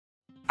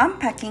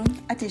Unpacking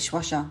a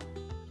dishwasher.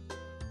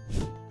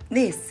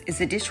 This is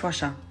a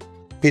dishwasher.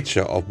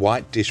 Picture of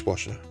white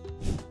dishwasher.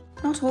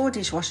 Not all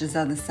dishwashers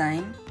are the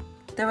same.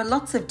 There are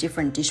lots of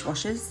different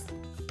dishwashers.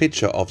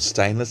 Picture of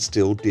stainless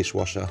steel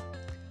dishwasher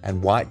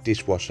and white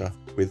dishwasher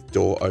with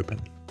door open.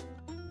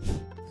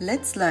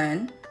 Let's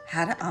learn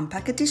how to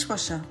unpack a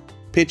dishwasher.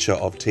 Picture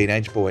of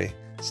teenage boy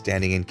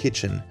standing in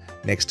kitchen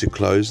next to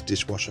closed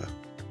dishwasher.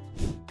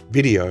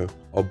 Video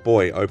of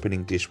boy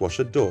opening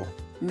dishwasher door.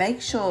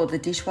 Make sure the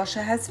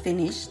dishwasher has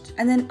finished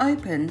and then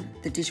open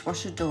the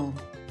dishwasher door.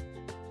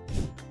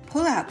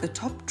 Pull out the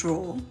top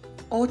drawer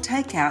or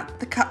take out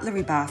the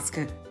cutlery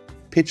basket.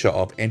 Picture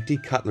of empty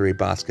cutlery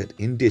basket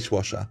in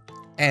dishwasher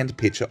and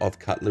picture of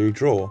cutlery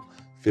drawer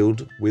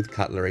filled with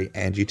cutlery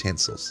and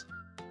utensils.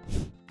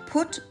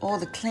 Put all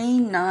the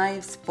clean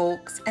knives,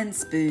 forks and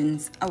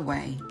spoons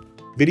away.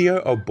 Video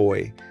of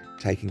boy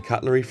taking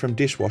cutlery from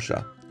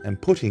dishwasher and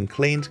putting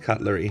cleaned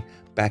cutlery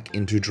back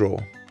into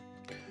drawer.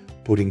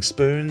 Putting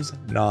spoons,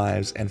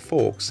 knives and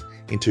forks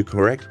into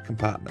correct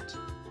compartment.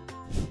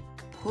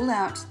 Pull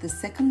out the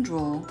second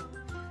drawer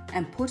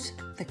and put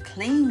the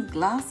clean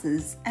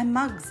glasses and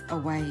mugs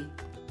away.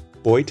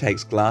 Boy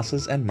takes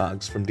glasses and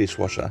mugs from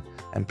dishwasher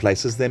and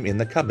places them in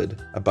the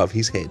cupboard above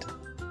his head.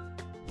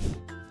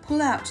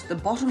 Pull out the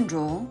bottom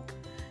drawer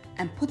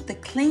and put the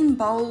clean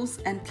bowls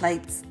and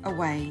plates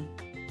away.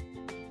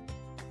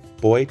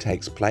 Boy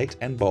takes plate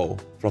and bowl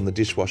from the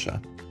dishwasher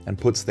and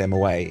puts them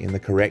away in the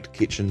correct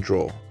kitchen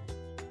drawer.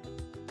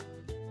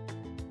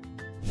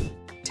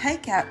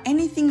 Take out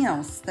anything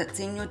else that's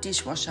in your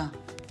dishwasher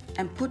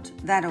and put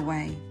that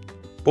away.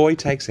 Boy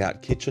takes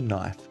out kitchen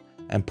knife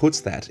and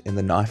puts that in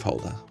the knife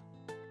holder.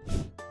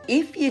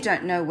 If you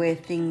don't know where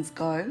things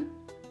go,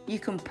 you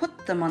can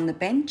put them on the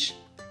bench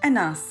and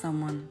ask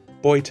someone.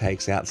 Boy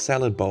takes out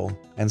salad bowl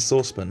and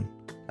saucepan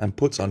and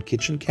puts on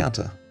kitchen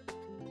counter.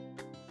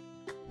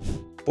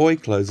 Boy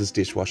closes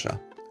dishwasher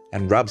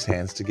and rubs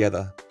hands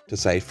together to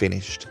say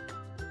finished.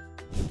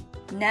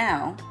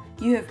 Now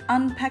you have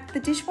unpacked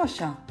the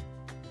dishwasher.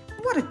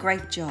 What a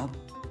great job!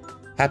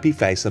 Happy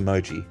face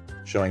emoji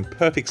showing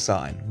perfect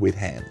sign with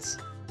hands.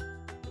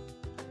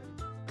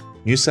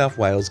 New South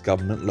Wales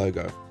government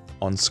logo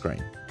on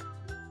screen.